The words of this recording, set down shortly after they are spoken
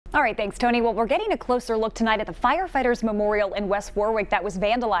All right, thanks, Tony. Well, we're getting a closer look tonight at the firefighters memorial in West Warwick that was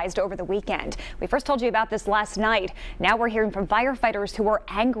vandalized over the weekend. We first told you about this last night. Now we're hearing from firefighters who are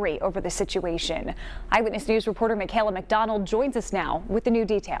angry over the situation. Eyewitness News reporter Michaela McDonald joins us now with the new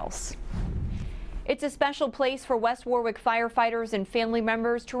details. It's a special place for West Warwick firefighters and family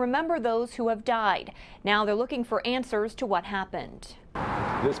members to remember those who have died. Now they're looking for answers to what happened.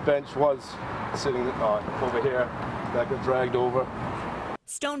 This bench was sitting over here that got dragged over.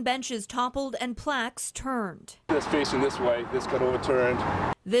 Stone benches toppled and plaques turned. This facing this way, this got overturned.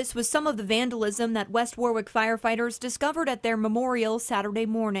 This was some of the vandalism that West Warwick firefighters discovered at their memorial Saturday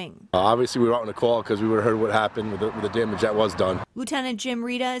morning. Obviously, we were out on the call because we would have heard what happened with the damage that was done. Lieutenant Jim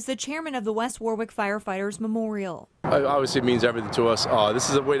Rita is the chairman of the West Warwick Firefighters Memorial. Obviously, it means everything to us. This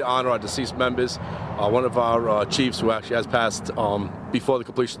is a way to honor our deceased members. One of our chiefs, who actually has passed before the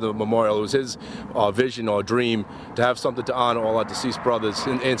completion of the memorial, it was his vision or dream to have something to honor all our deceased brothers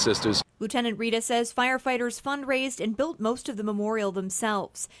and sisters. Lieutenant Rita says firefighters fundraised and built most of the memorial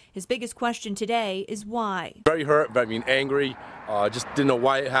themselves. His biggest question today is why. Very hurt, angry. Just didn't know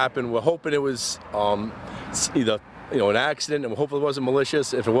why it happened. We're hoping it was either an accident, and we hope it wasn't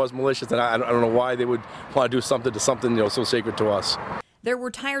malicious. If it was malicious, then I don't know why they would want to do something to something so sacred to us. There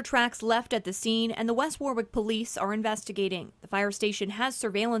were tire tracks left at the scene, and the West Warwick police are investigating. The fire station has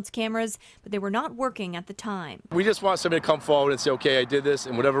surveillance cameras, but they were not working at the time. We just want somebody to come forward and say, okay, I did this,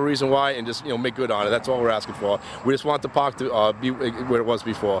 and whatever reason why, and just make good on it. That's all we're asking for. We just want the park to be where it was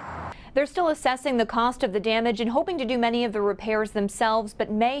before. They're still assessing the cost of the damage and hoping to do many of the repairs themselves,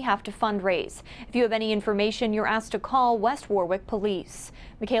 but may have to fundraise. If you have any information, you're asked to call West Warwick Police.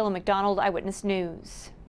 Michaela McDonald, Eyewitness News.